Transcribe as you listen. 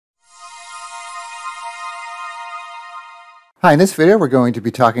Hi, in this video we're going to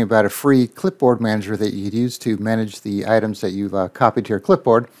be talking about a free clipboard manager that you could use to manage the items that you've copied to your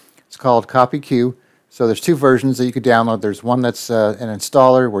clipboard. It's called Copyq. So there's two versions that you could download. There's one that's an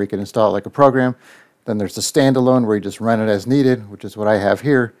installer where you can install it like a program. Then there's the standalone where you just run it as needed, which is what I have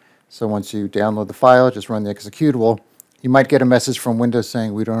here. So once you download the file, just run the executable. You might get a message from Windows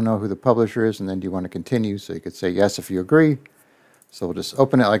saying we don't know who the publisher is, and then do you want to continue? So you could say yes if you agree. So we'll just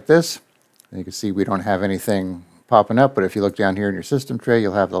open it like this. And you can see we don't have anything popping up, but if you look down here in your system tray,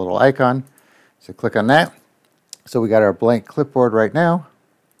 you'll have the little icon. So click on that. So we got our blank clipboard right now,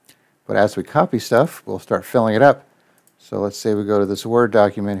 but as we copy stuff, we'll start filling it up. So let's say we go to this Word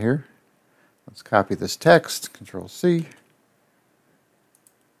document here. Let's copy this text, Control C.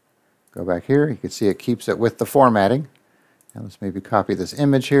 Go back here, you can see it keeps it with the formatting. And let's maybe copy this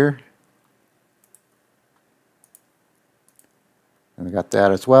image here. And we got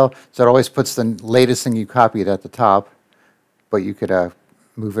that as well. So it always puts the latest thing you copied at the top, but you could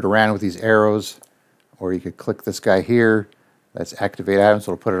move it around with these arrows, or you could click this guy here. That's activate items,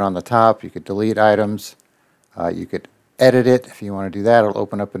 so it'll put it on the top. You could delete items. You could edit it. If you want to do that, it'll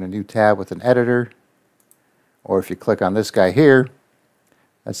open up in a new tab with an editor. Or if you click on this guy here,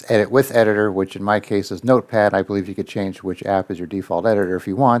 that's edit with editor, which in my case is Notepad. I believe you could change which app is your default editor if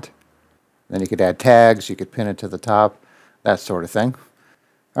you want. Then you could add tags. You could pin it to the top. That sort of thing.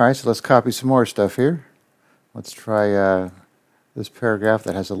 All right, so let's copy some more stuff here. Let's try this paragraph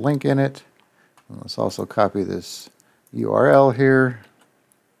that has a link in it. And let's also copy this URL here.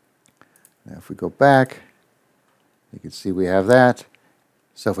 Now if we go back, you can see we have that.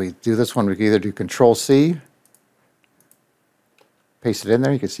 So if we do this one, we can either do Control C, paste it in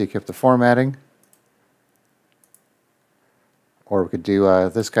there. You can see it kept the formatting. Or we could do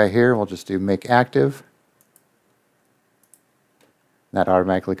this guy here. We'll just do Make Active. That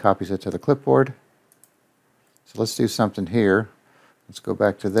automatically copies it to the clipboard. So let's do something here. Let's go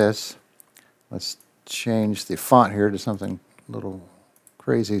back to this. Let's change the font here to something a little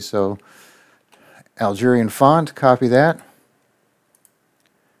crazy. So Algerian font, copy that.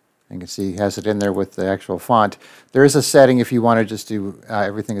 You can see he has it in there with the actual font. There is a setting if you want to just do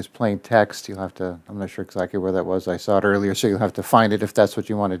everything as plain text. You'll have to, I'm not sure exactly where that was. I saw it earlier, so you'll have to find it if that's what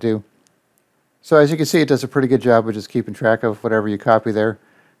you want to do. So as you can see, it does a pretty good job of just keeping track of whatever you copy there.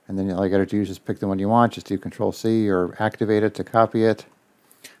 And then all you got to do is just pick the one you want. Just do Control C or activate it to copy it.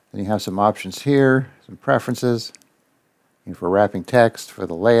 Then you have some options here, some preferences for wrapping text, for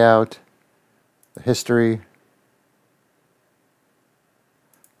the layout, the history,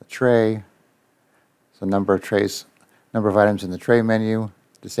 the tray. So number of trays, number of items in the tray menu.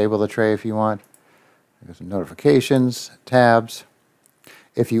 Disable the tray if you want. There's some notifications, tabs.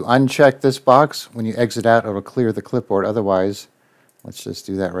 If you uncheck this box, when you exit out, it'll clear the clipboard. Otherwise, let's just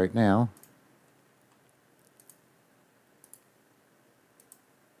do that right now.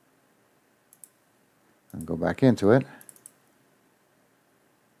 And go back into it.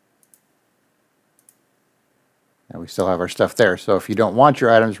 Now we still have our stuff there. So if you don't want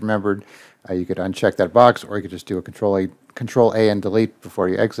your items remembered, you could uncheck that box, or you could just do a Control A and delete before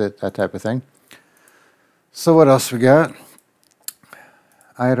you exit, that type of thing. So what else we got?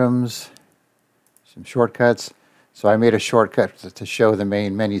 Items, some shortcuts. So I made a shortcut to show the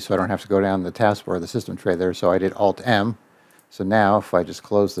main menu so I don't have to go down the taskbar or the system tray there. So I did Alt-M. So now if I just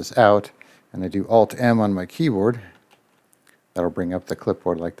close this out and I do Alt-M on my keyboard, that'll bring up the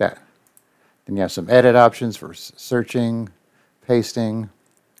clipboard like that. Then you have some edit options for searching, pasting.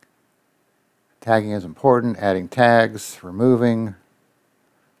 Tagging is important, adding tags, removing.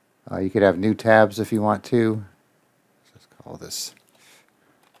 You could have new tabs if you want to. Let's call this.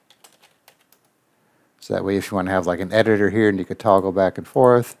 So that way if you want to have like an editor here and you could toggle back and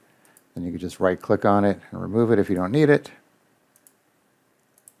forth, then you could just right click on it and remove it if you don't need it.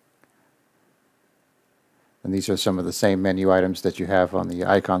 And these are some of the same menu items that you have on the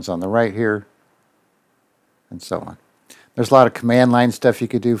icons on the right here, and so on. There's a lot of command line stuff you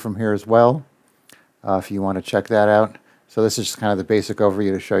could do from here as well, if you want to check that out. So this is just kind of the basic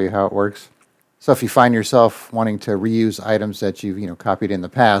overview to show you how it works. So if you find yourself wanting to reuse items that you've copied in the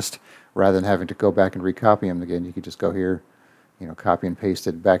past, rather than having to go back and recopy them again, you could just go here, copy and paste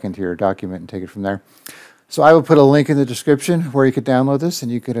it back into your document and take it from there. So I will put a link in the description where you could download this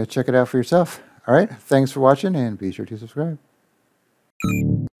and you could check it out for yourself. All right, thanks for watching and be sure to subscribe.